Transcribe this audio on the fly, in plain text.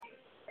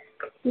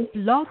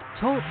Blog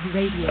Talk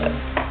Radio.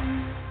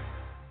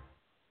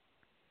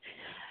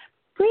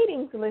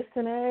 Greetings,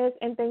 listeners,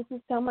 and thank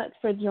you so much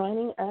for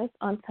joining us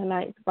on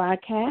tonight's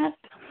broadcast,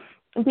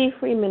 Be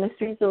Free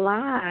Ministries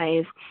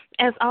Live.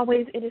 As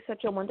always, it is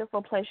such a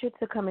wonderful pleasure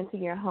to come into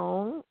your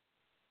home,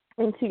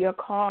 into your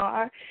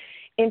car,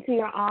 into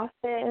your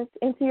office,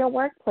 into your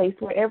workplace,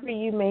 wherever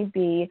you may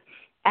be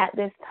at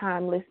this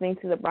time listening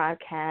to the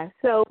broadcast.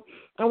 So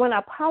I want to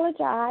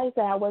apologize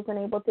that I wasn't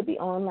able to be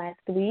on last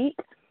week.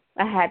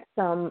 I had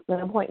an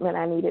appointment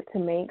I needed to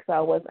make, so I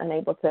was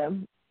unable to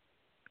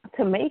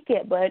make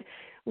it. But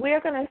we're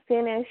going to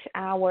finish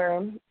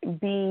our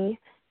B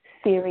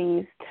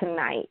series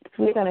tonight.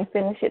 We're going to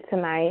finish it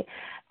tonight.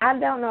 I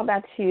don't know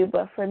about you,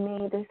 but for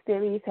me, this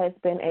series has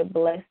been a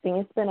blessing.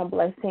 It's been a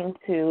blessing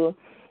to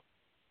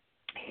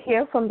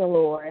hear from the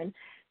Lord,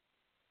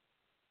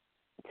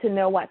 to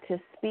know what to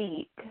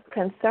speak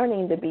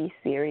concerning the B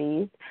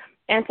series,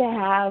 and to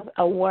have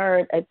a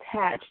word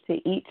attached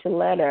to each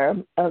letter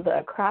of the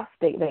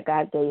acrostic that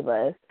God gave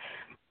us.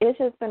 It's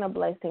just been a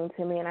blessing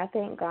to me, and I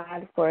thank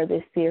God for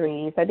this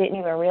series. I didn't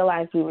even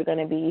realize we were going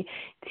to be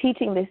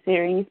teaching this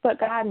series, but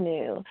God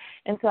knew.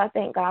 And so I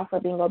thank God for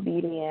being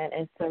obedient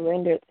and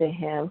surrendered to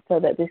Him so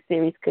that this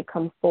series could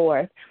come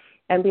forth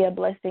and be a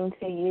blessing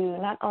to you,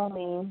 not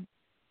only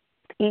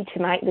each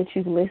night that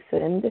you've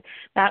listened,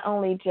 not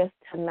only just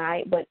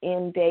tonight, but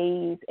in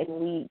days and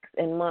weeks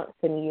and months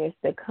and years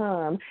to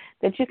come,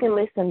 that you can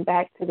listen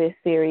back to this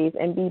series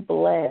and be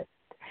blessed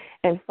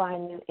and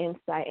find new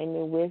insight and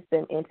new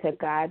wisdom into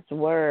God's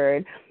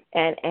word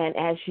and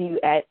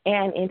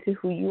into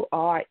who you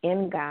are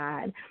in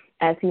God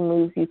as He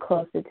moves you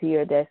closer to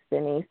your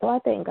destiny. So I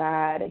thank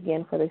God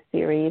again for this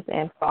series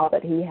and for all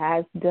that He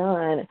has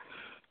done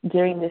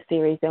during this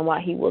series and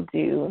what He will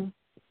do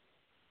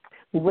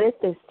with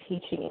this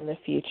teaching in the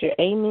future.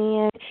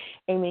 Amen.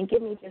 Amen. Give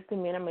me just a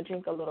minute. I'm going to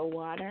drink a little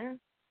water.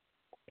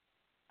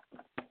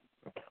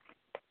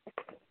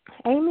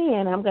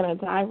 Amen. I'm going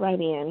to dive right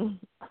in.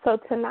 So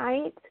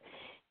tonight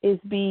is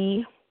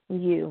Be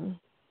You.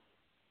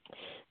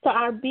 So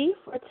our B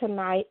for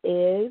tonight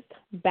is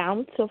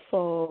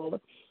bountiful.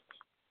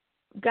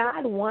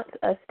 God wants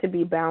us to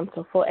be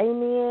bountiful.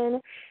 Amen.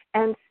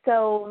 And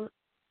so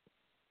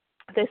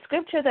the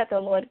scripture that the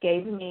Lord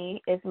gave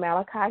me is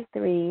Malachi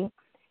 3:10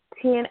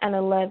 and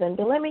 11.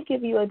 But let me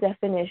give you a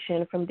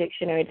definition from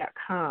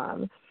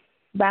dictionary.com.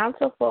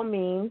 Bountiful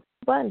means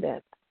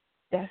abundance.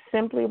 That's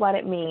simply what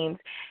it means.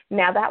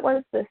 Now, that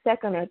was the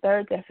second or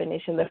third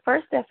definition. The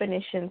first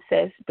definition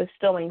says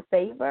bestowing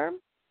favor,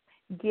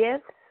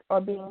 gifts,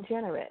 or being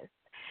generous.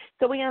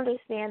 So we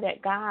understand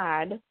that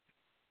God,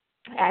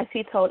 as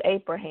He told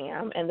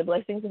Abraham, and the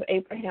blessings of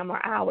Abraham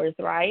are ours,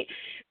 right?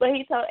 But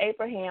He told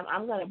Abraham,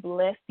 I'm going to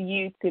bless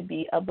you to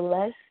be a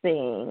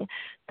blessing.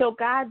 So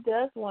God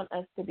does want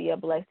us to be a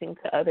blessing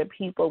to other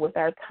people with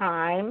our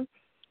time,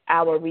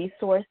 our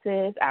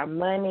resources, our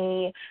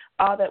money,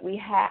 all that we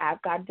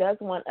have. God does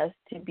want us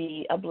to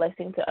be a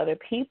blessing to other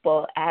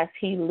people as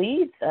He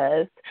leads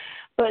us.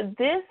 But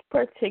this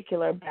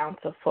particular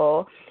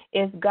bountiful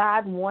is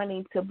God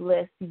wanting to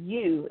bless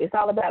you. It's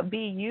all about be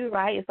you,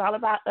 right? It's all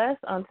about us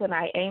on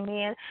tonight.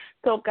 Amen.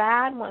 So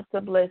God wants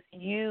to bless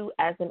you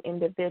as an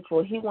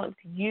individual. He wants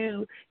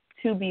you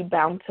to be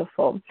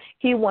bountiful.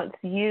 He wants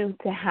you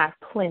to have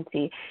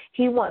plenty.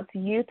 He wants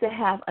you to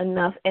have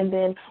enough and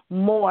then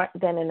more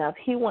than enough.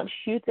 He wants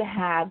you to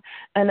have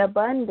an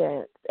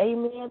abundance.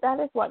 Amen. That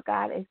is what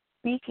God is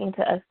speaking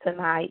to us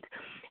tonight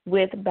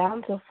with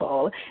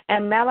bountiful.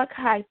 And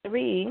Malachi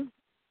 3,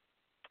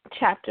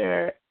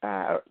 chapter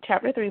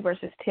 3,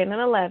 verses 10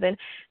 and 11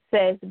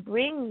 says,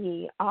 Bring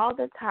ye all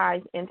the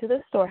tithes into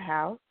the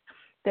storehouse,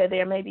 that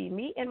there may be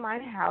meat in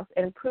mine house,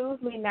 and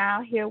prove me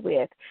now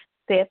herewith,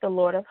 saith the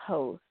Lord of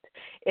hosts,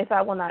 if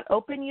I will not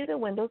open you the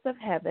windows of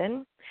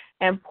heaven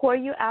and pour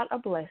you out a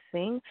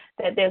blessing,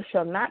 that there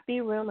shall not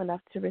be room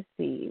enough to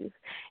receive.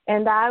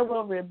 And I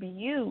will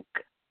rebuke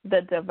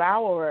the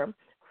devourer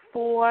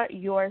for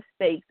your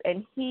sakes,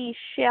 and he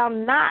shall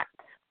not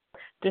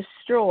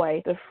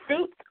destroy the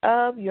fruits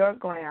of your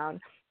ground,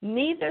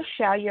 neither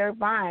shall your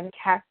vine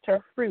cast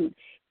her fruit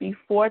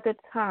before the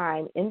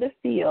time in the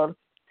field,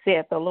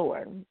 saith the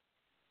Lord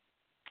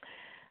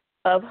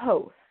of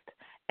hosts.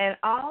 And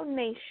all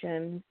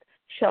nations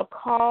shall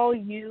call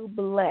you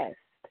blessed,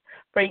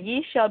 for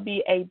ye shall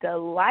be a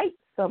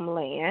delightsome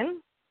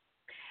land,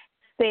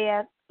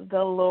 saith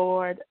the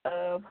Lord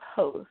of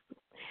hosts.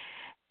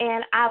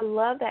 And I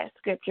love that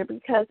scripture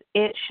because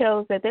it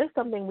shows that there's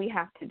something we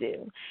have to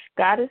do.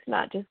 God is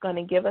not just going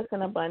to give us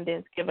an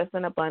abundance, give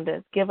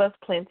us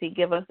plenty,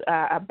 give us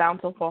a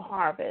bountiful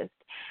harvest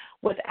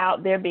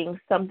without there being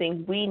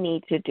something we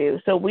need to do.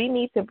 So we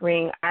need to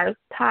bring our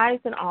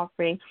tithes and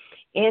offering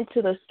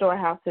into the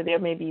storehouse so there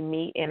may be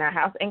meat in our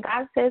house. And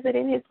God says it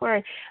in His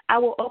word. I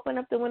will open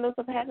up the windows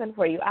of heaven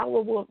for you. I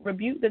will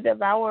rebuke the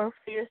devourer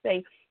for your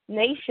sake.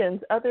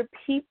 Nations, other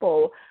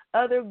people,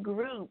 other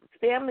groups,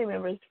 family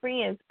members,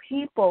 friends,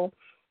 people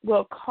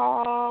will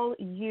call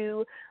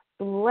you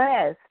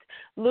blessed.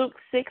 Luke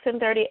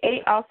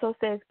 6:38 also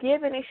says,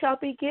 give and it shall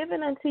be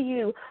given unto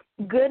you,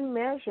 good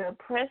measure,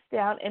 pressed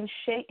down and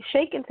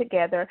shaken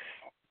together,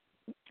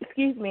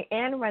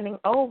 and running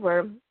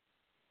over,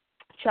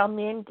 shall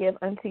men give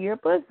unto your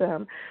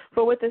bosom.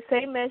 For with the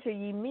same measure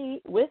ye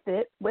meet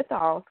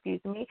withal,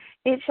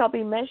 it shall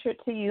be measured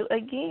to you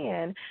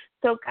again.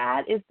 So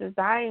God is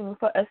desiring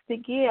for us to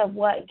give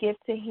what? Give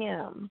to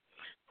him.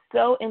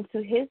 Sow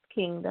into his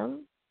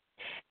kingdom,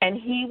 and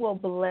he will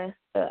bless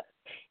us.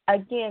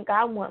 Again,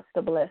 God wants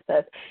to bless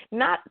us.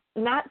 Not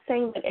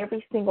saying that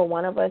every single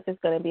one of us is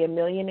going to be a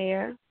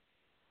millionaire,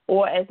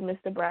 or as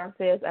Mr. Brown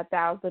says, a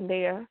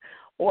thousandaire,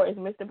 or as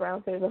Mr.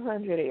 Brown says,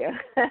 100-aire.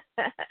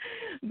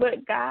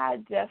 But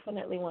God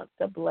definitely wants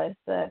to bless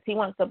us. He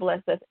wants to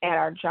bless us at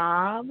our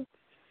job.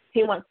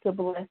 He wants to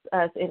bless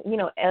us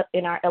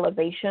in our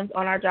elevations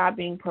on our job,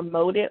 being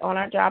promoted on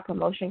our job.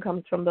 Promotion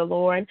comes from the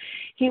Lord.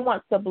 He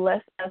wants to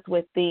bless us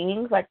with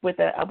things like with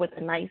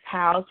a nice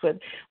house,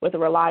 with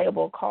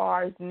reliable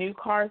cars, new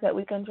cars that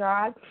we can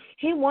drive.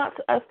 He wants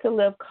us to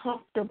live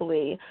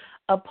comfortably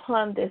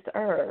upon this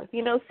earth.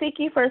 Seek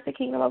ye first the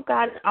kingdom of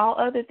God, and all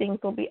other things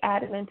will be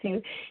added unto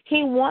you.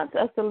 He wants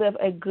us to live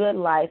a good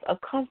life, a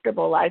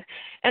comfortable life.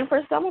 And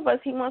for some of us,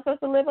 he wants us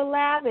to live a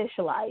lavish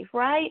life,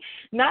 right?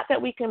 Not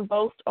that we can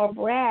boast or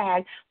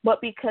brag,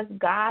 but because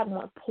God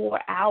wants to pour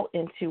out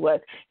into us.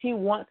 He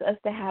wants us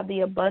to have the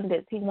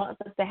abundance. He wants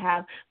us to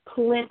have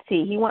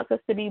plenty. He wants us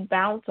to be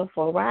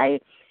bountiful,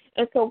 right?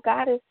 And so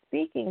God is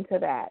speaking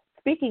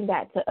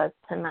that to us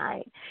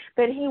tonight,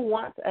 that he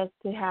wants us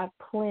to have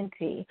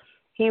plenty.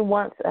 He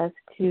wants us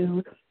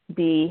to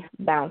be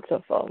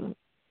bountiful.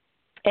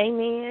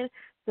 Amen.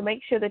 So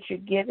make sure that you're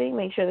giving.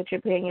 Make sure that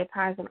you're paying your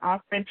tithes and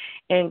offering.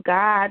 And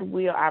God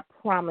will, I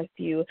promise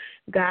you,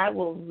 God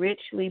will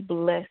richly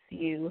bless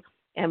you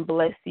and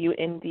bless you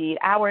indeed.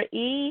 Our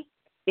E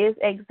is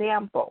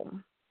example.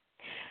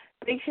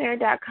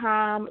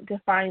 Dictionary.com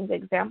defines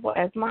example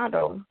as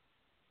model,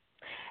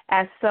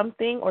 as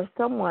something or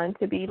someone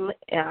to be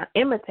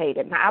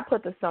imitated. Now, I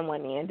put the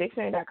someone in.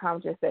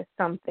 Dictionary.com just says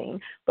something,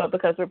 but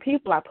because we're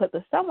people, I put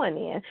the someone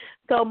in.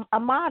 So a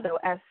model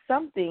as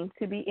something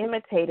to be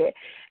imitated.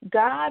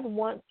 God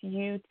wants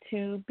you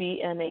to be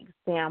an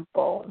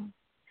example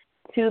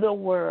to the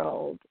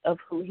world of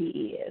who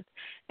he is,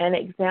 an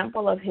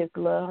example of his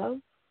love,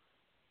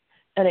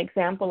 an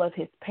example of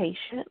his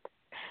patience,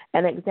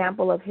 an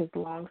example of his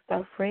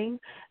long-suffering,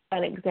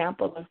 an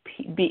example of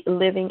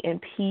living in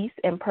peace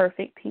and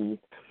perfect peace,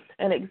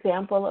 an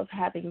example of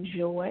having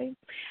joy,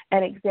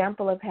 an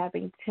example of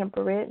having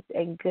temperance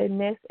and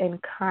goodness and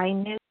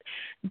kindness.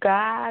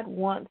 God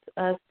wants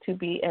us to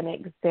be an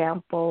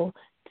example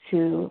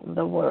to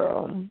the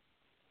world.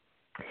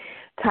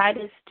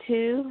 Titus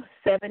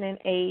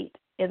 2:7-8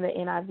 in the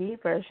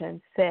NIV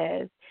version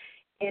says,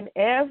 in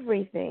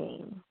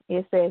everything,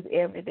 it says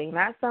everything,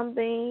 not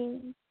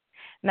something,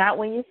 not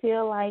when you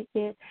feel like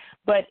it,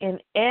 but in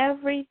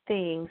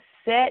everything,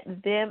 set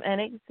them an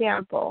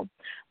example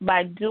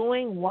by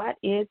doing what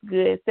is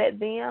good. Set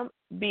them,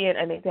 being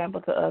an example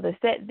to others.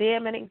 Set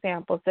them an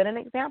example. Set an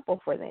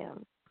example for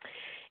them.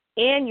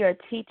 In your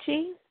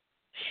teaching,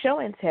 show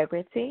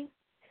integrity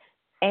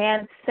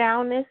and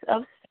soundness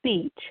of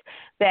speech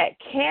that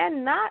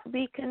cannot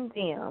be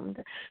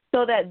condemned,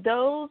 so that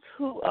those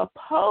who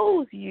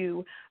oppose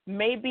you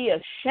may be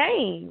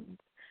ashamed,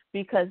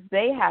 because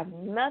they have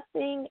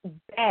nothing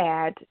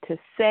bad to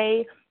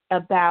say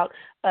about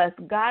us.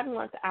 God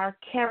wants our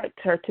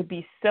character to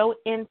be so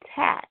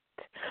intact,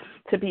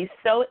 to be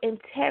so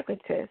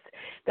integritous,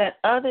 that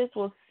others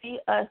will see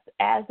us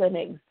as an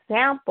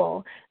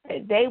example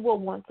that they will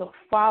want to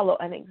follow,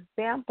 an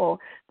example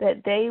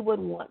that they would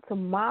want to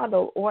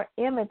model or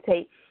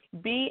imitate.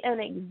 Be an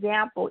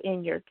example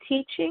in your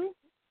teaching.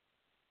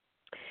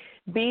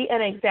 Be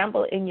an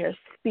example in your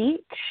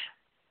speech.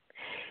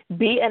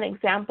 Be an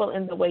example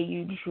in the way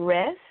you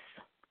dress.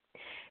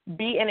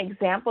 Be an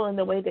example in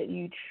the way that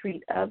you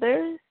treat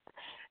others.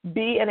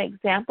 Be an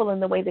example in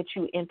the way that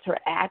you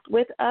interact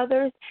with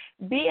others.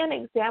 Be an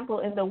example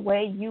in the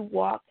way you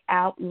walk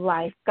out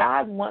life.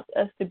 God wants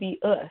us to be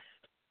us.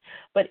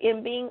 But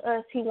in being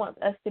us, he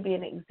wants us to be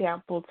an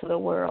example to the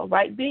world,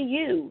 right? Be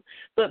you,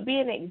 but be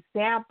an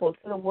example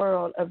to the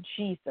world of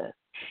Jesus.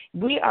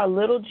 We are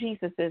little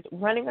Jesuses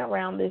running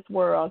around this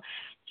world,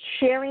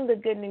 sharing the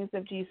good news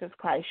of Jesus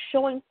Christ,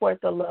 showing forth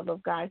the love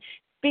of God,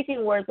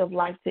 speaking words of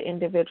life to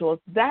individuals.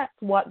 That's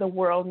what the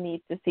world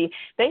needs to see.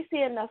 They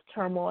see enough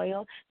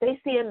turmoil. They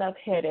see enough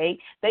headache.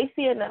 They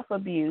see enough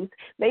abuse.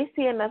 They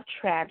see enough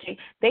tragedy.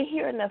 They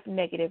hear enough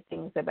negative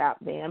things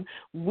about them.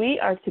 We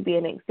are to be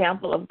an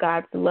example of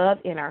God's love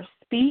in our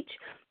speech,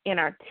 in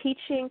our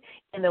teaching,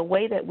 in the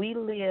way that we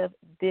live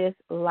this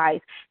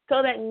life,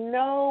 so that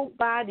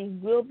nobody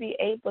will be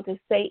able to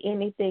say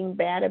anything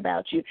bad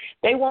about you.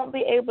 They won't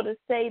be able to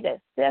say that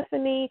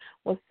Stephanie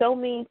was so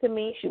mean to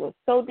me. She was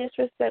so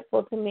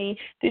disrespectful to me.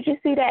 Did you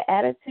see that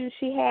attitude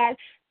she had?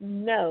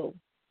 No.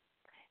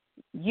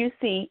 you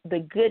see the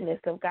goodness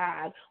of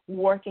God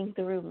working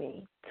through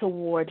me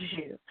towards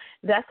you.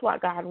 That's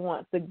what God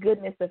wants, the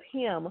goodness of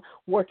him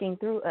working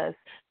through us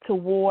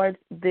towards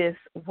this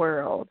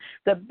world.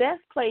 The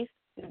best place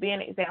to be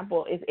an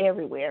example is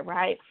everywhere,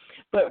 right?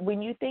 But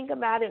when you think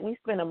about it, we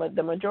spend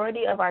the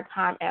majority of our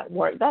time at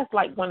work. That's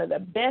like one of the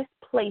best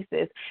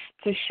places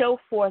to show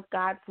forth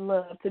God's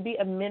love, to be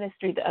a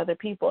ministry to other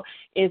people,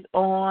 is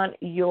on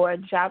your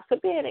job. So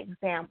be an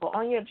example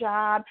on your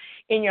job,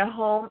 in your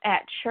home,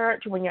 at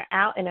church, when you're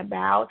out and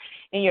about,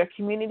 in your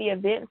community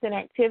events and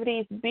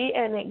activities. Be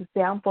an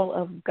example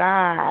of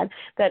God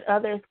that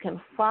others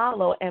can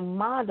follow and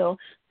model,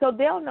 so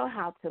they'll know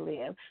how to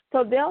live,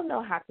 so they'll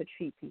know how to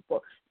treat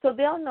people, so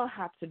they'll know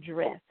how to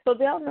dress, so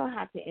they'll know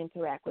how to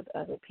interact with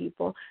other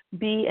people.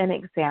 Be an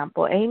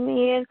example.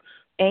 Amen.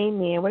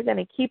 Amen. We're going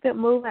to keep it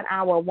moving.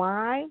 Our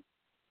Y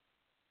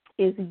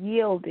is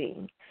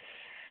yielding.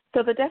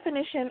 So the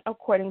definition,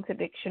 according to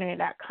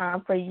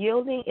dictionary.com, for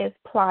yielding is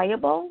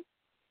pliable,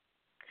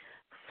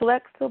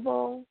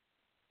 flexible,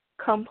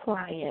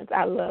 compliant.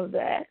 I love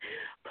that.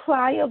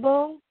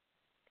 Pliable,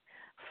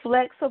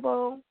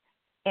 flexible,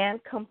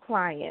 and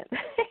compliant.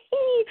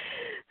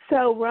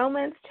 So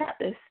Romans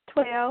chapter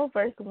 12,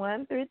 verse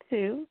 1 through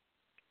 2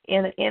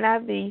 in the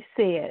NIV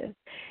says,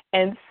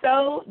 "And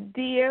so,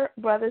 dear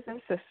brothers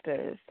and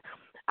sisters,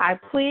 I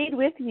plead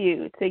with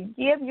you to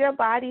give your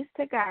bodies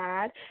to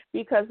God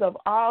because of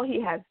all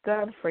he has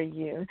done for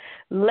you.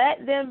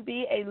 Let them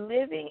be a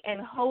living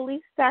and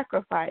holy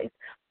sacrifice,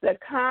 the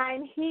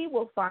kind he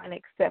will find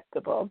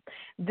acceptable.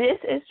 This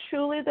is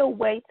truly the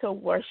way to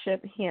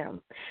worship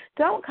him.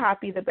 Don't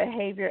copy the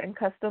behavior and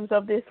customs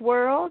of this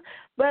world,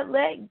 but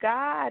let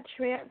God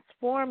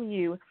transform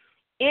you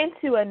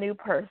into a new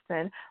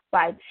person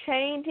by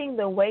changing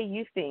the way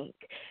you think.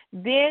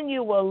 Then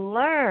you will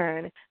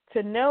learn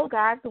to know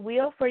God's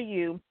will for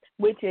you,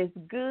 which is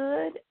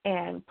good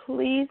and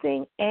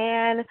pleasing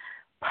and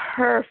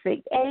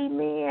perfect."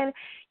 Amen.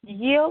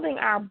 Yielding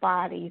our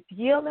bodies,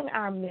 yielding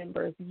our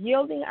members,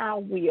 yielding our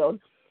will,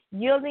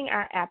 yielding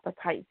our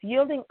appetites,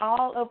 yielding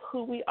all of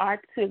who we are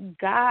to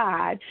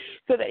God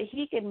so that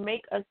he can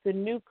make us a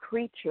new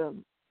creature,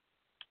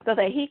 so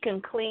that he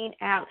can clean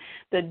out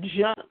the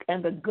junk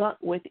and the gunk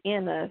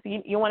within us.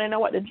 You want to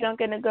know what the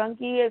junk and the gunk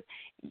is?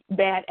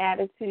 Bad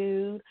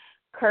attitude,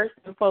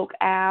 cursing folk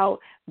out,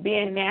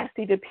 being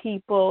nasty to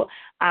people,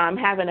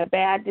 having a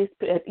bad,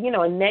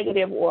 a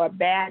negative or a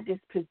bad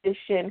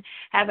disposition,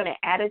 having an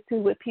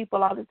attitude with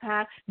people all the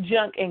time,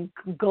 junk and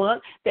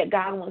gunk that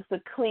God wants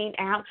to clean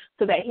out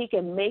so that he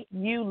can make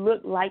you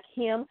look like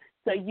him,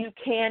 so you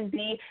can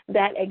be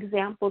that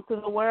example to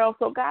the world.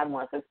 So God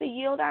wants us to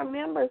yield our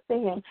members to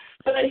him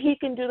so that he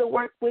can do the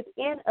work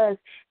within us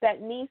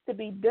that needs to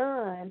be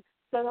done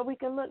so that we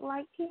can look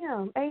like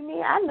him.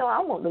 Amen. I know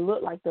I want to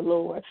look like the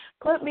Lord.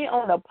 Put me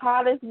on the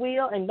potter's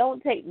wheel and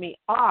don't take me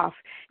off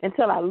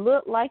until I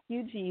look like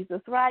you, Jesus,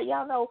 right?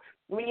 Y'all know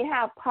when you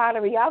have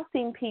pottery, I've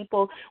seen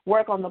people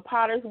work on the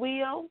potter's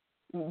wheel,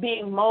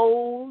 being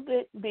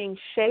molded, being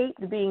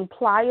shaped, being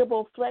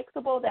pliable,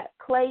 flexible, that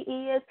clay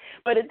is.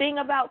 But the thing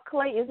about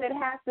clay is it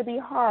has to be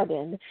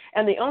hardened.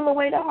 And the only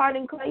way to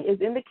harden clay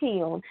is in the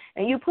kiln.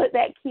 And you put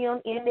that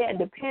kiln in there, and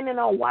depending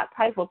on what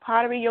type of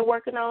pottery you're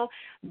working on,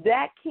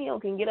 that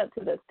kiln can get up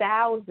to the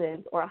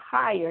thousands or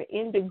higher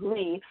in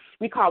degree.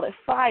 We call it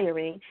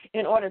firing,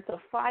 in order to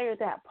fire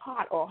that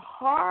pot or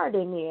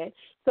harden it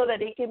so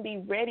that it can be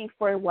ready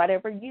for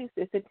whatever use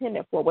it's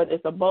intended for, whether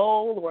it's a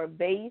bowl or a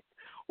vase,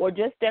 or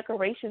just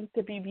decorations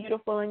to be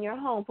beautiful in your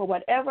home. For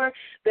whatever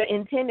the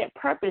intended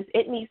purpose,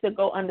 it needs to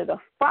go under the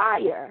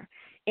fire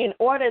in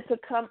order to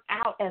come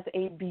out as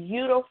a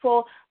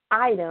beautiful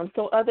item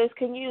so others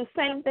can use.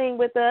 Same thing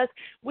with us.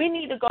 We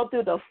need to go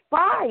through the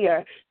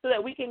fire so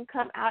that we can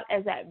come out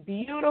as that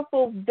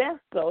beautiful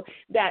vessel,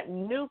 that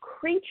new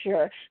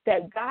creature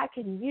that God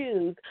can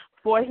use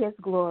for his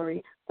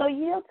glory. So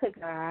yield to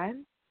God.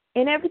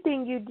 In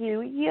everything you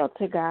do, yield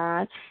to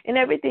God. In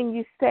everything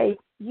you say,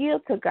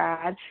 yield to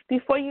God.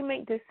 Before you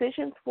make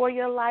decisions for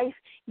your life,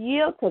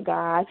 yield to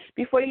God.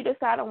 Before you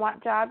decide on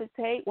what job to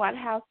take, what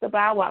house to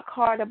buy, what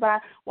car to buy,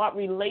 what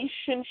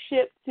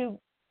relationship to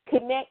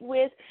connect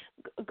with,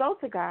 go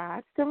to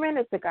God.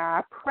 Surrender to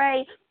God.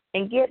 Pray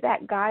and get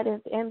that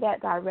guidance and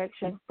that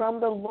direction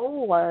from the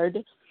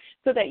Lord,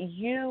 so that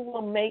you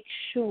will make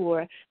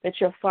sure that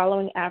you're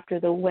following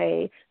after the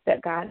way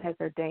that God has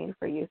ordained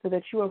for you, so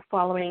that you are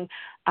following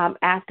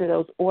after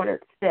those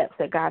ordered steps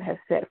that God has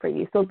set for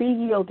you. So be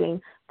yielding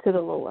to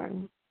the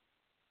Lord.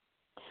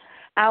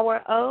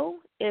 Our O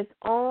is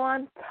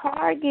on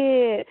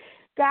target.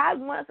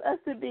 God wants us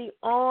to be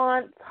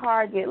on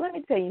target. Let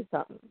me tell you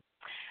something.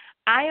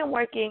 I am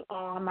working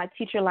on my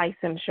teacher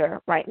licensure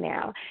right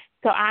now.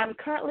 So I'm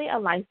currently a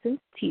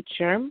licensed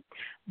teacher,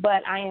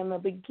 but I am a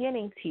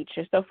beginning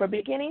teacher. So for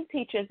beginning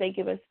teachers, they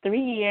give us 3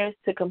 years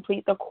to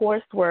complete the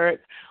coursework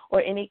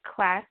or any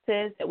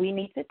classes that we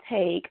need to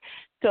take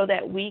so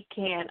that we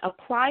can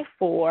apply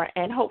for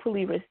and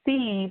hopefully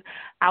receive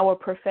our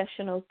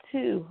Professional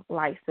 2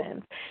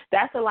 license.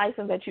 That's a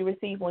license that you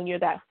receive when you're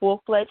that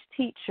full-fledged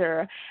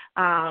teacher.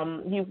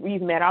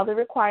 You've met all the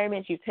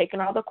requirements. You've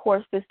taken all the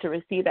courses to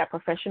receive that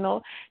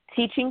Professional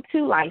Teaching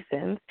 2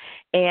 license.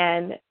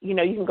 And, you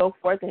can go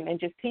forth and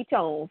just teach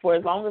on for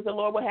as long as the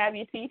Lord will have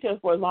you teach or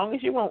for as long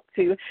as you want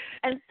to.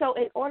 And so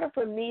in order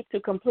for me to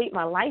complete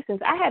my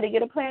license, I had to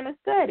get a plan of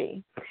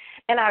study.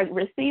 And I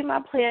received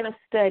my plan of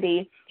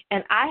study,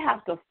 and I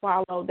have to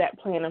follow that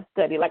plan of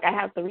study. Like, I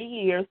have 3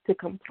 years to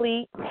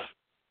complete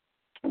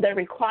the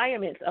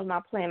requirements of my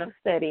plan of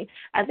study.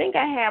 I think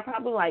I have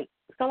probably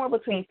somewhere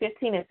between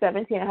 15 and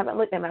 17. I haven't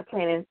looked at my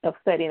plan of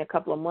study in a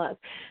couple of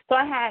months. So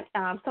I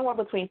had somewhere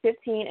between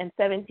 15 and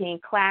 17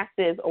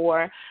 classes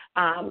or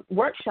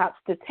workshops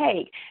to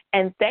take.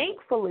 And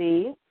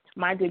thankfully,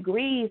 my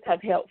degrees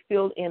have helped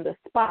fill in the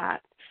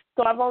spots.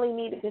 So I've only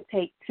needed to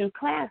take 2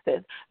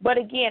 classes. But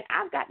again,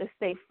 I've got to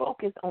stay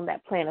focused on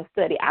that plan of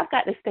study. I've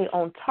got to stay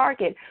on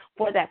target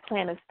for that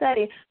plan of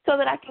study so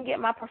that I can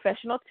get my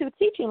Professional 2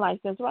 teaching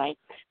license, right?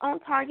 On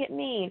target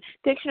mean.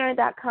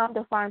 Dictionary.com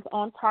defines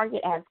on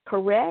target as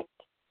correct,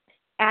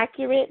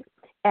 accurate,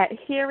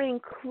 adhering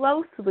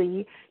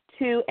closely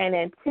to an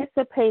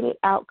anticipated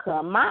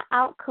outcome. My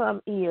outcome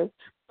is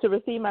to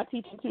receive my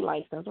Teaching 2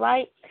 license,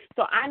 right?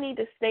 So I need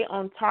to stay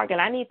on target.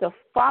 I need to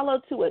follow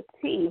to a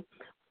T,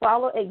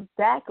 follow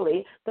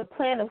exactly the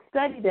plan of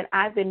study that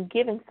I've been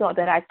given so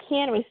that I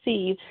can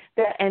receive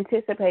the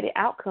anticipated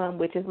outcome,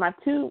 which is my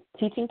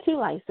Teaching 2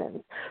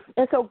 license.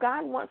 And so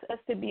God wants us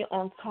to be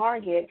on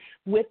target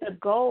with the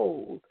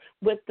goals,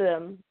 with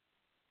the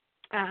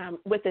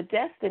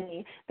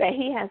destiny that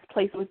he has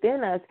placed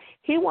within us.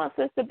 He wants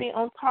us to be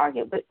on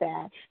target with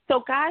that.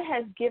 So God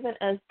has given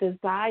us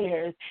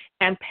desires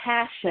and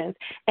passions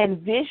and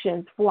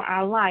visions for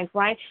our life,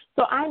 right?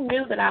 So I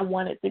knew that I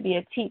wanted to be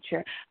a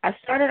teacher. I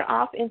started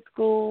off in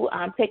school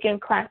taking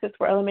classes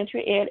for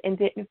elementary ed and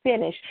didn't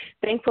finish.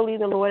 Thankfully,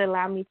 the Lord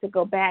allowed me to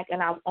go back,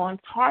 and I'm on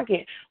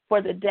target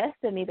for the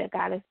destiny that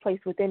God has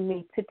placed within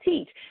me to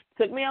teach.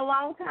 Took me a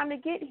long time to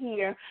get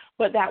here,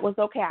 but that was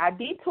okay. I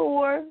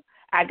detoured.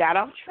 I got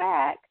off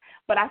track,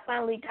 but I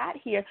finally got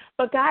here.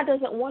 But God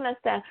doesn't want us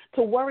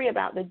to worry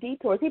about the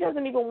detours. He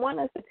doesn't even want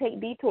us to take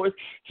detours.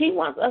 He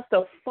wants us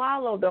to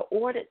follow the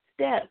ordered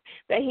steps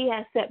that he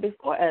has set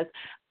before us.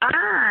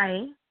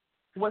 I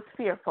was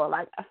fearful.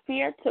 Like, a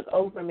fear took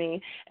over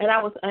me, and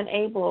I was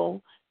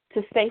unable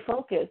to stay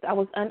focused. I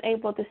was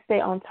unable to stay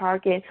on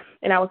target,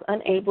 and I was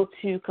unable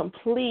to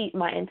complete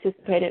my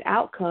anticipated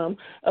outcome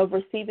of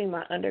receiving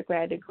my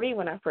undergrad degree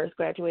when I first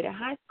graduated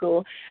high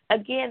school.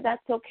 Again,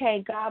 that's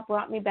okay. God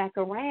brought me back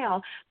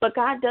around, but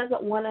God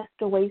doesn't want us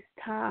to waste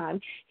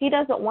time. He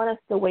doesn't want us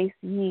to waste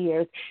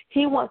years.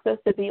 He wants us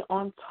to be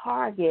on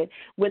target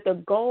with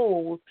the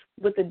goals,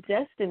 with the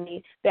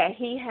destiny that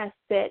he has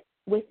set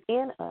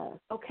within us,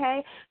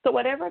 okay? So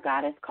whatever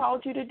God has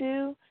called you to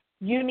do,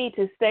 you need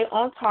to stay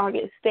on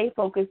target, stay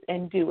focused,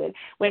 and do it.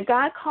 When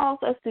God calls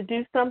us to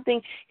do something,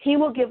 he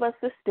will give us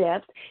the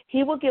steps.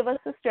 He will give us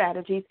the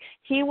strategies.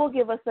 He will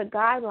give us the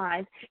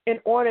guidelines in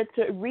order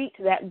to reach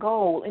that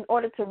goal, in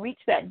order to reach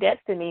that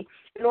destiny,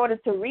 in order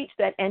to reach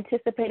that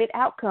anticipated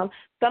outcome.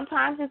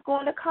 Sometimes it's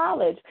going to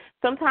college.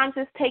 Sometimes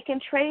it's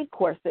taking trade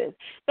courses.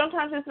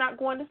 Sometimes it's not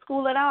going to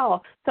school at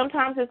all.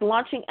 Sometimes it's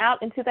launching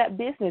out into that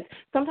business.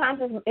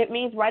 Sometimes it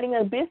means writing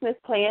a business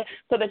plan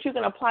so that you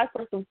can apply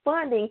for some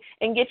funding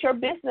and get your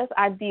business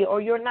idea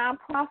or your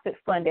nonprofit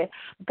funded.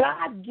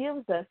 God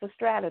gives us the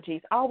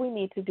strategies. All we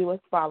need to do is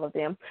follow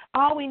them.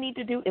 All we need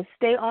to do is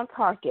stay on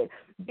target,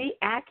 be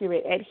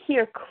accurate,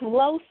 adhere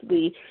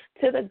closely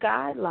to the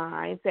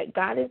guidelines that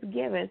God has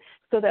given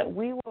so that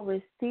we will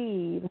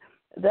receive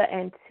the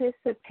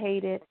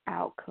anticipated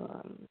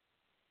outcome.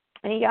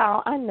 And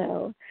y'all, I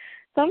know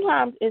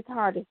sometimes it's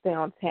hard to stay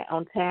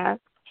on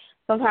task.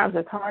 Sometimes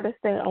it's hard to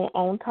stay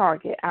on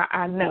target.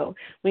 I know.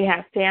 We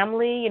have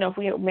family. If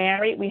we are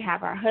married, we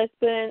have our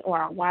husband or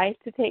our wife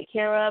to take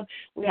care of.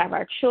 We have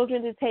our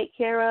children to take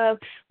care of.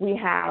 We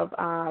have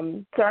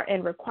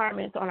certain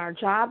requirements on our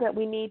job that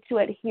we need to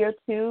adhere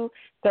to,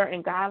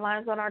 certain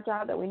guidelines on our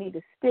job that we need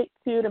to stick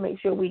to make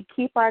sure we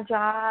keep our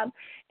job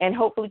and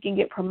hopefully can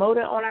get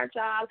promoted on our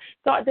job.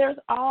 So there's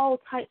all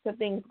types of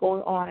things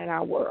going on in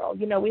our world.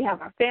 We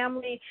have our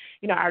family,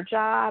 our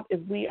job, if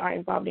we are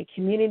involved in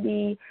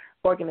community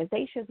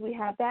organizations, we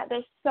have that.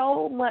 There's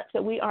so much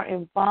that we are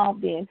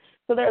involved in.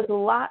 So there's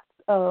lots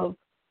of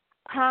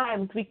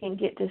times we can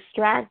get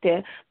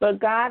distracted, but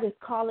God is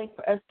calling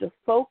for us to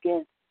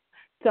focus,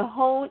 to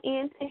hone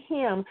into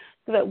him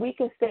so that we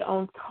can stay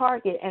on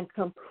target and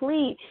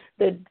complete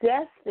the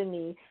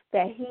destiny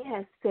that he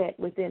has set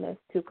within us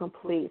to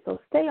complete. So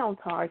stay on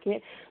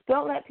target.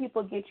 Don't let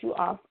people get you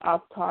off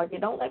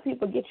target. Don't let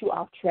people get you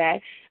off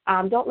track.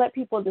 Don't let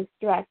people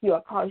distract you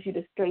or cause you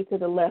to stray to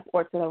the left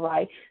or to the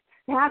right.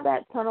 Have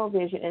that tunnel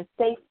vision and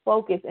stay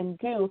focused and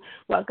do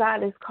what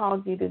God has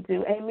called you to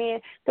do. Amen.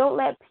 Don't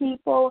let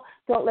people,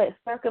 don't let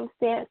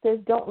circumstances,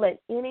 don't let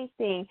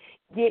anything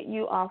get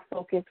you off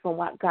focus from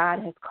what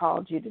God has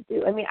called you to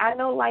do. I mean, I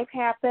know life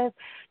happens.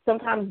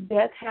 Sometimes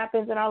death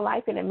happens in our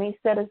life, and it may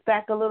set us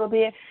back a little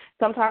bit.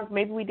 Sometimes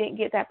maybe we didn't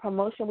get that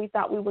promotion we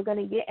thought we were going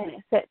to get, and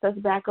it sets us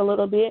back a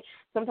little bit.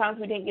 Sometimes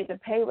we didn't get the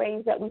pay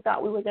raise that we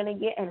thought we were going to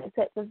get, and it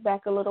sets us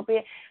back a little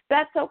bit.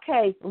 That's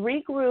okay.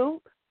 Regroup.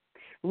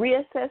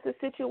 Reassess the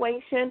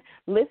situation,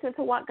 listen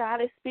to what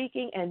God is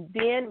speaking, and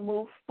then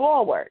move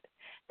forward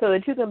so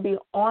that you can be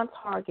on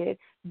target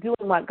doing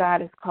what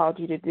God has called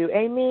you to do.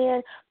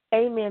 Amen.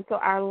 Amen. So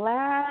our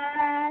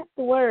last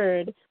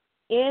word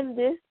in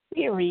this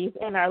series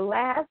and our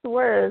last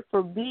word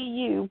for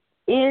BU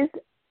is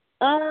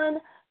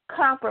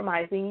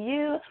uncompromising.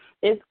 You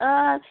is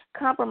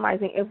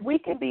uncompromising. If we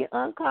can be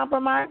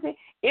uncompromising,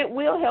 it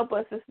will help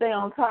us to stay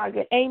on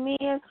target.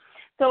 Amen.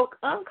 So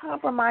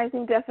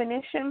uncompromising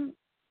definition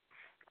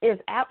is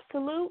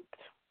absolute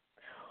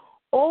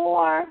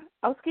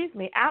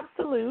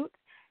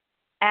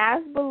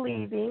as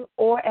believing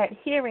or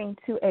adhering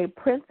to a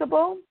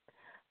principle,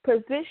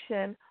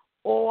 position,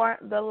 or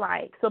the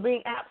like. So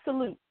being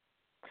absolute,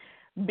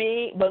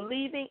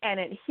 believing and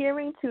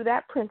adhering to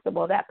that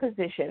principle, that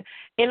position.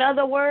 In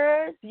other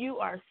words, you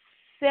are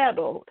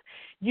settled.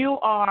 Your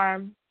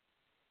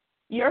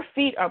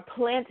feet are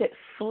planted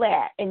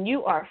flat, and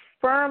you are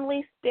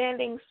firmly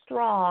standing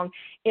strong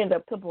in the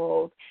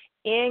principles,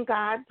 in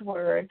God's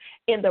word,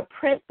 in the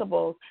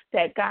principles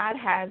that God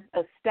has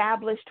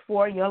established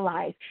for your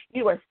life.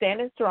 You are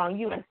standing strong.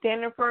 You are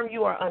standing firm.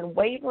 You are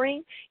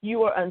unwavering.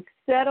 You are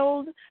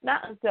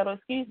not unsettled,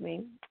 excuse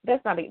me.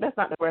 That's not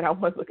the word I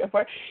was looking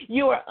for.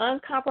 You are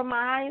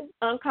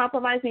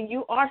uncompromising.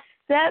 You are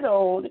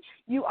settled.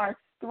 You are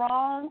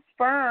strong,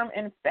 firm,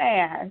 and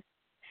fast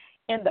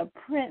in the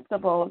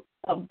principles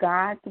of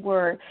God's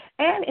word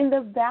and in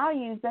the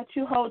values that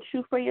you hold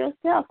true for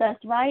yourself. That's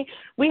right.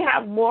 We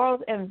have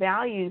morals and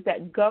values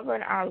that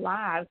govern our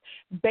lives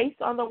based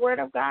on the word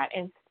of God,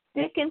 and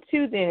sticking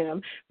to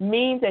them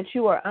means that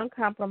you are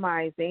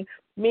uncompromising,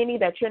 meaning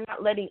that you're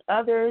not letting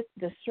others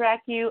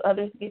distract you,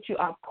 others get you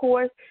off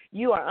course.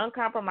 You are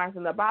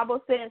uncompromising. The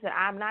Bible says that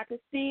I'm not to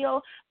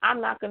steal.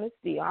 I'm not going to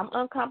steal. I'm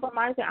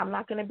uncompromising. I'm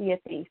not going to be a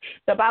thief.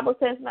 The Bible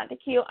says not to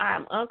kill.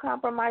 I'm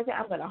uncompromising.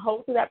 I'm going to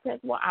hold to that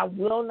principle. I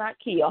will not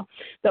kill.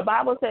 The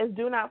Bible says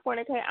do not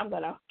fornicate. I'm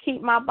going to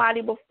keep my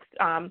body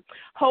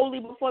holy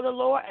before the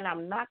Lord, and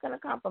I'm not going to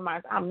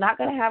compromise. I'm not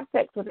going to have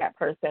sex with that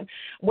person,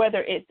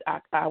 whether it's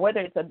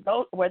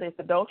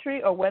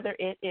adultery or whether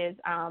it is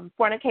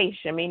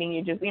fornication, meaning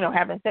you just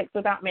having sex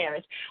without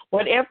marriage.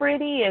 Whatever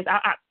it is,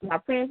 my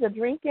friends are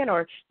drinking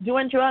or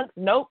doing drugs.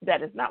 Nope,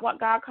 that is not what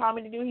God called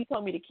me to do. He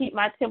told me to keep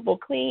my temple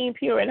clean,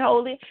 pure, and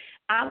holy.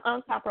 I'm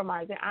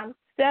uncompromising. I'm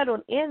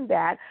settled in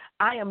that.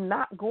 I am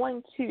not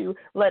going to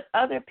let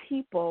other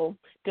people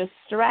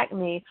distract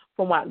me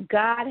from what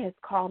God has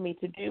called me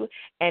to do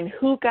and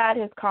who God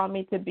has called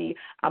me to be.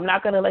 I'm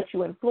not going to let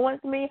you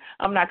influence me.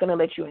 I'm not going to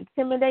let you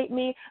intimidate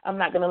me. I'm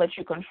not going to let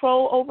you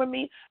control over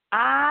me.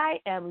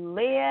 I am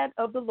led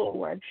of the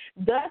Lord.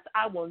 Thus,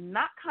 I will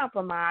not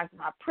compromise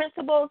my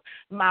principles,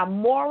 my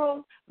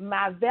morals,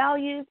 my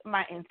values,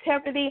 my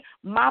integrity,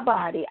 my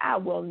body. I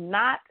will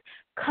not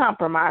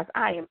compromise.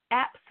 I am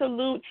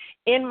absolute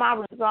in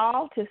my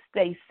resolve to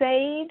stay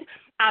saved.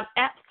 I'm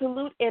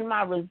absolute in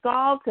my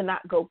resolve to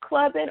not go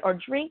clubbing or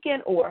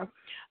drinking or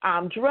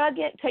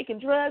taking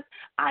drugs.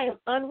 I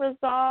am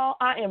resolved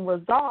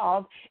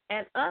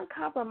and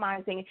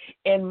uncompromising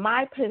in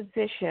my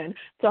position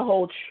to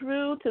hold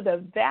true to the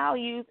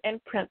values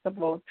and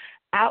principles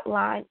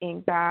outlined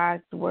in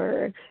God's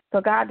word. So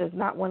God does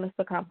not want us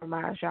to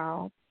compromise,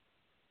 y'all.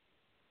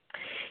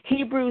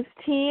 Hebrews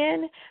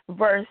 10,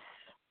 verse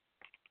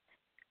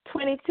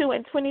 22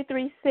 and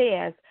 23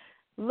 says,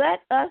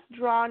 let us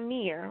draw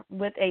near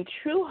with a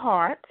true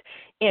heart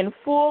in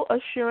full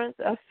assurance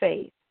of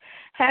faith,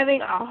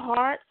 having our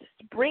hearts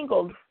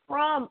sprinkled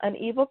from an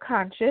evil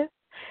conscience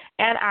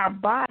and our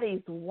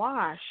bodies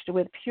washed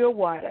with pure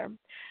water.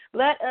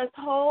 Let us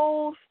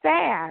hold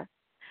fast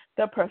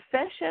the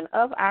profession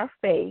of our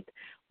faith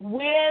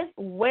with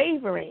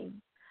wavering,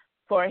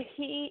 for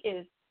he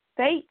is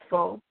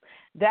faithful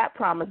that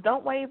promise.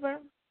 Don't waver.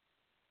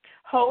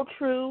 Hold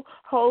true,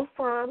 hold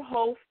firm,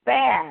 hold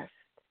fast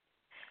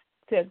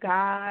to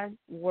God's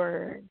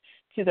word,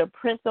 to the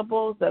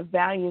principles, the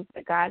values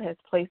that God has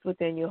placed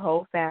within you.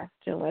 Hold fast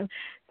to Him.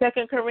 2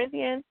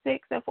 Corinthians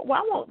 6 and 4.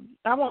 Well,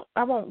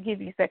 I won't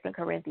give you 2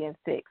 Corinthians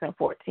 6 and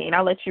 14.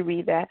 I'll let you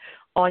read that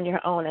on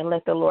your own and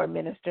let the Lord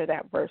minister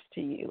that verse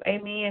to you.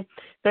 Amen.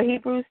 So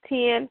Hebrews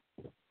 10.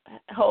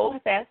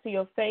 Hold fast to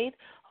your faith.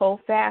 Hold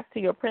fast to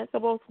your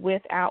principles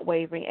without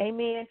wavering.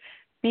 Amen.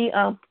 Be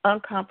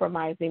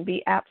uncompromising.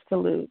 Be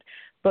absolute.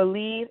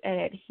 Believe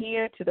and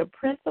adhere to the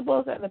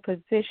principles and the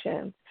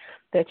positions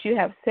that you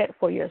have set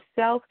for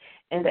yourself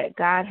and that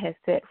God has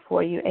set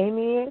for you.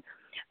 Amen.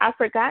 I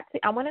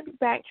want to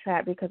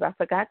backtrack because I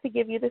forgot to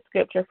give you the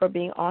scripture for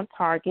being on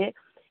target.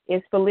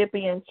 is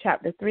Philippians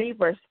chapter 3,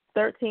 verse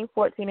 13,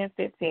 14, and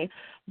 15.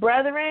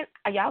 Brethren,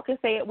 y'all can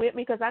say it with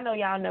me because I know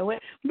y'all know it.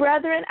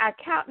 Brethren, I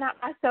count not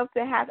myself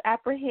to have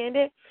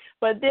apprehended,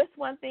 but this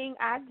one thing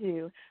I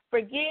do,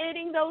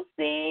 forgetting those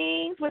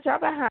things which are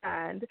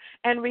behind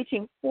and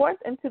reaching forth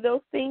into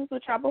those things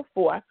which are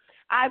before.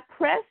 I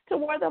press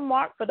toward the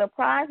mark for the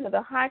prize of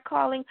the high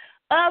calling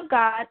of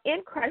God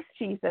in Christ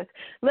Jesus.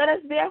 Let us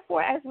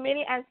therefore, as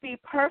many as be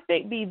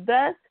perfect, be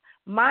thus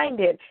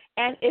minded,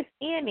 and if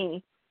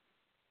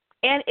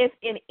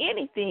in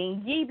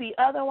anything ye be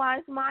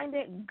otherwise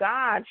minded,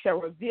 God shall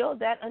reveal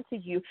that unto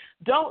you.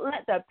 Don't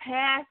let the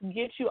past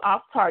get you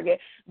off target.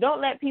 Don't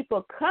let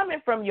people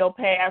coming from your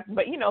past,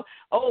 but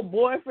old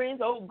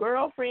boyfriends, old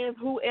girlfriends,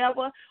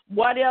 whoever,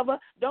 whatever.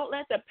 Don't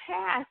let the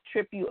past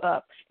trip you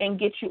up and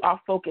get you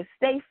off focus.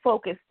 Stay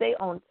focused. Stay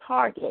on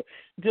target,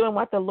 doing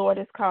what the Lord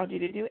has called you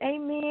to do.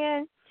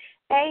 Amen.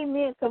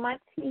 Amen. So my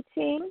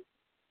teaching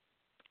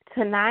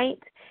tonight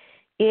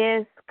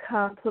is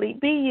complete.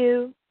 Be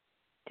you.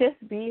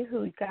 Just be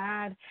who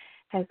God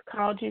has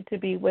called you to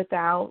be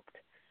without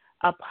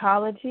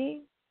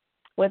apology,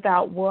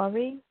 without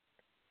worry,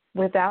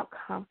 without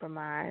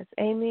compromise.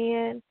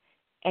 Amen.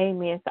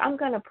 Amen. So I'm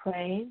going to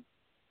pray.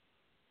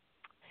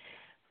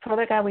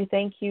 Father God, we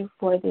thank you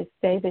for this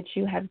day that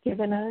you have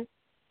given us.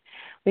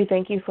 We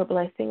thank you for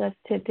blessing us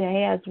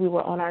today as we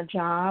were on our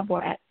job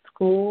or at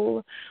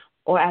school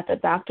or at the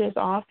doctor's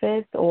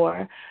office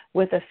or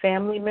with a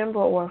family member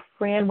or a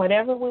friend,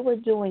 whatever we were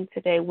doing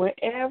today,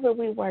 wherever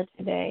we were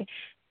today,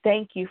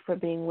 thank you for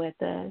being with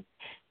us.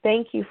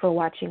 Thank you for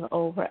watching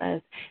over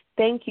us.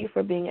 Thank you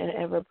for being an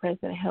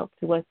ever-present help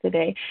to us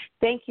today.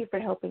 Thank you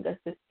for helping us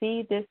to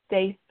see this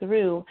day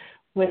through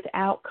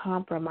without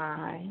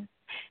compromise.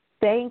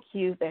 Thank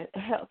you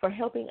for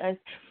helping us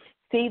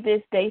see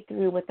this day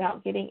through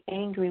without getting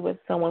angry with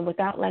someone,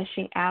 without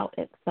lashing out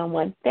at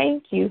someone.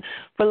 Thank you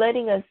for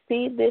letting us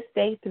see this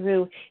day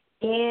through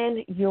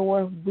in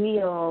your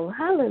will.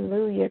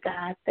 Hallelujah,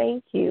 God.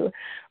 Thank you,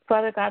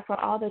 Father God, for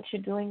all that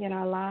you're doing in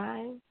our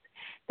lives.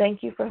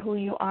 Thank you for who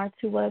you are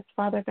to us,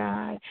 Father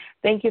God.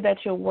 Thank you that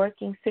you're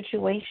working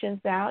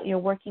situations out, you're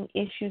working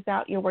issues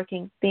out, you're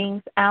working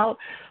things out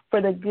for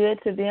the good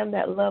to them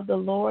that love the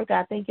Lord.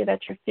 God, thank you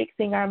that you're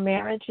fixing our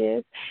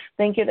marriages.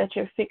 Thank you that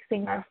you're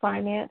fixing our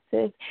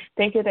finances.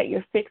 Thank you that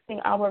you're fixing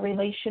our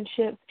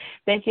relationships.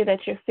 Thank you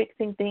that you're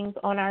fixing things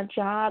on our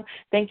job.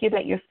 Thank you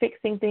that you're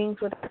fixing things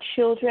with our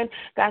children.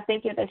 God,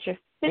 thank you that you're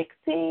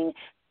fixing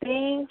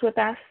things with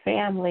our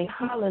family,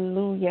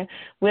 hallelujah,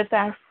 with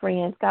our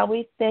friends. God,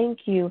 we thank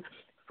you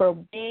for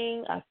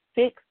being a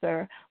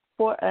fixer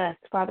for us,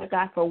 Father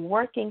God, for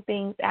working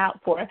things out,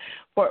 for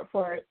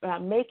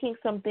making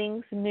some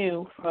things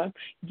new, for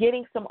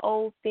getting some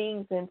old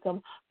things and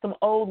some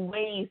old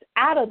ways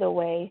out of the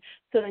way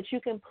so that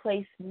you can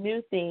place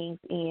new things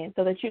in,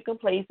 so that you can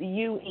place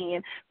you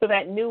in, so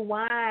that new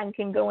wine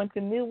can go into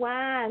new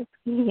wine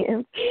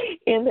skins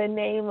in the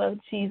name of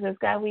Jesus.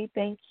 God, we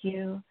thank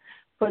you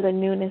for the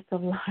newness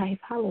of life.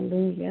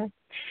 Hallelujah.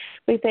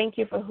 We thank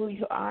you for who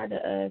you are to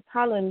us.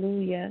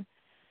 Hallelujah.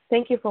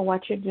 Thank you for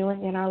what you're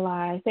doing in our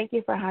lives. Thank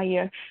you for how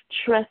you're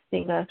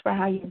trusting us, for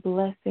how you're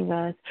blessing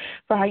us,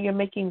 for how you're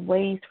making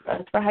ways for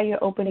us, for how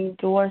you're opening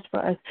doors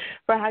for us,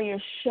 for how you're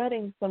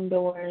shutting some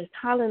doors.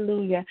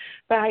 Hallelujah.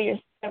 For how you're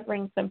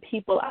severing some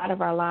people out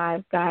of our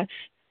lives, God,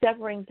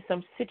 severing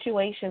some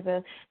situations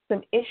and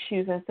some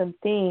issues and some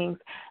things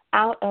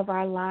out of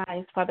our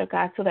lives, Father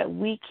God, so that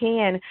we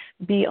can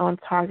be on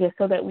target,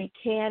 so that we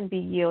can be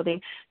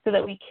yielding, so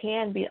that we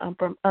can be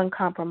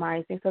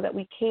uncompromising, so that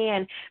we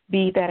can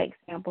be that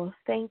example.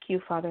 Thank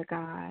you, Father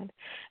God,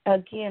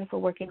 again, for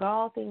working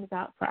all things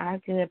out for our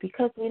good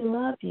because we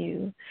love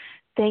you.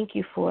 Thank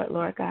you for it,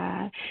 Lord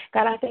God.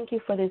 God, I thank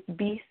you for this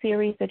B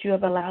series that you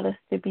have allowed us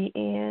to be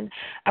in.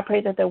 I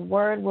pray that the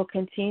word will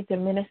continue to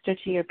minister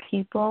to your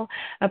people.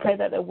 I pray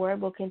that the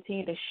word will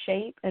continue to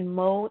shape and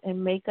mold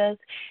and make us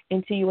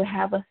into you would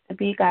have us to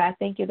be. God, I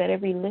thank you that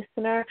every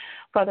listener,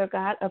 Father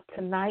God, of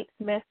tonight's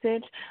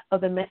message,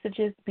 of the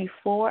messages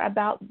before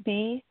about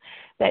B,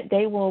 that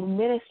they will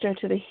minister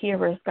to the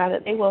hearers, God,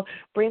 that they will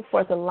bring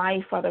forth a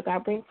life, Father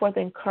God, bring forth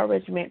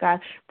encouragement, God,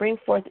 bring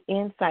forth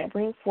insight,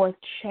 bring forth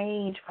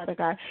change, Father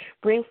God,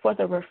 bring forth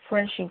a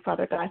refreshing,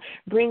 Father God,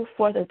 bring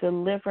forth a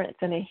deliverance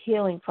and a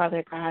healing,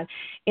 Father God,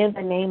 in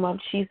the name of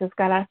Jesus.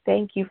 God, I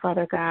thank you,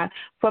 Father God,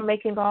 for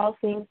making all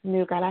things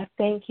new. God, I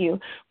thank you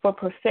for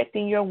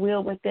perfecting your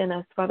will within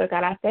us, Father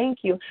God. I thank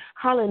you,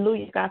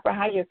 hallelujah, God, for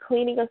how you're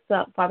cleaning us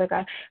up, Father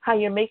God, how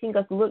you're making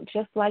us look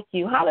just like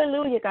you.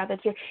 Hallelujah, God,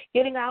 that you're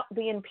getting out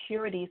the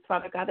impurities,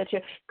 Father God, that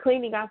you're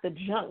cleaning out the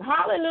junk.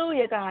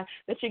 Hallelujah, God,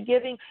 that you're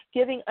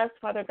giving us,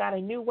 Father God,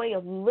 a new way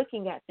of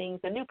looking at things,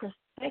 a new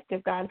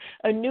perspective, God,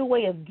 a new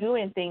way of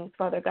doing things,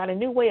 Father God, a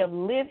new way of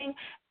living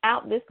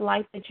out this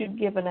life that you've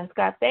given us.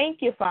 God,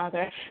 thank you,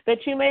 Father,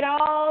 that you made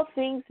all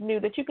things new,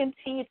 that you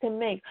continue to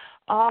make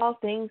all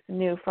things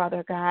new,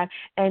 Father God,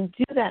 and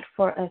do that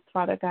for us,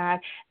 Father God,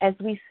 as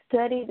we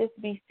study this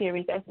B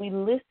series, as we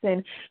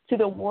listen to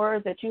the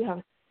words that you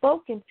have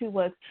spoken to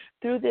us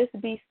through this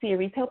B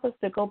series. Help us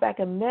to go back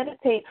and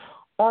meditate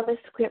on the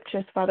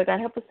scriptures, Father God.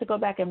 Help us to go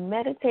back and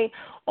meditate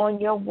on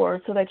your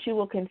word so that you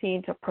will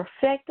continue to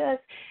perfect us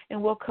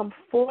and will come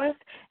forth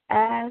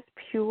as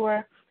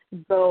pure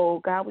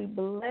gold. God, we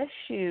bless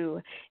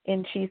you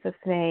in Jesus'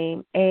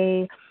 name.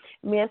 Amen.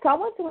 So I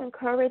want to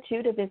encourage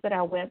you to visit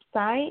our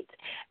website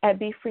at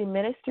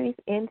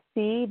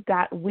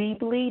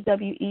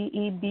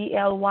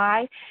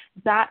BeFreeMinistriesNC.Weebly,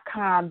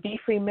 Weebly.com,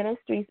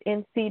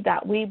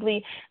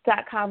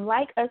 BeFreeMinistriesNC.Weebly.com.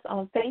 Like us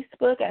on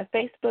Facebook at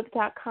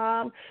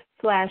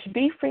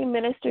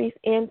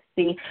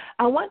Facebook.com/BeFreeMinistriesNC.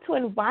 I want to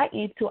invite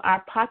you to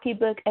our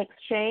Pocketbook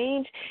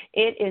Exchange.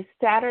 It is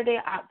Saturday,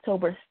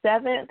 October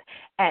 7th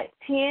at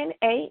 10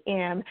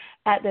 a.m.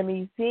 at the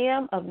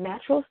Museum of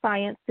Natural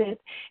Sciences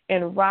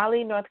in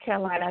Raleigh, North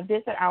Carolina.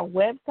 Visit our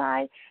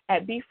website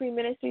at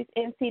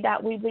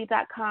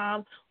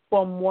BeFreeMinistriesNC.Weebly.com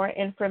for more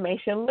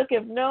information. Look,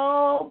 if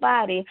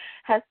nobody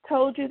has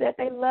told you that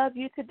they love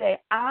you today,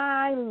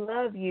 I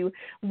love you.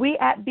 We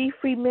at Be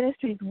Free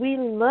Ministries, we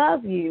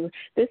love you.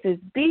 This is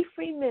Be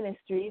Free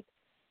Ministries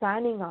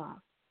signing off.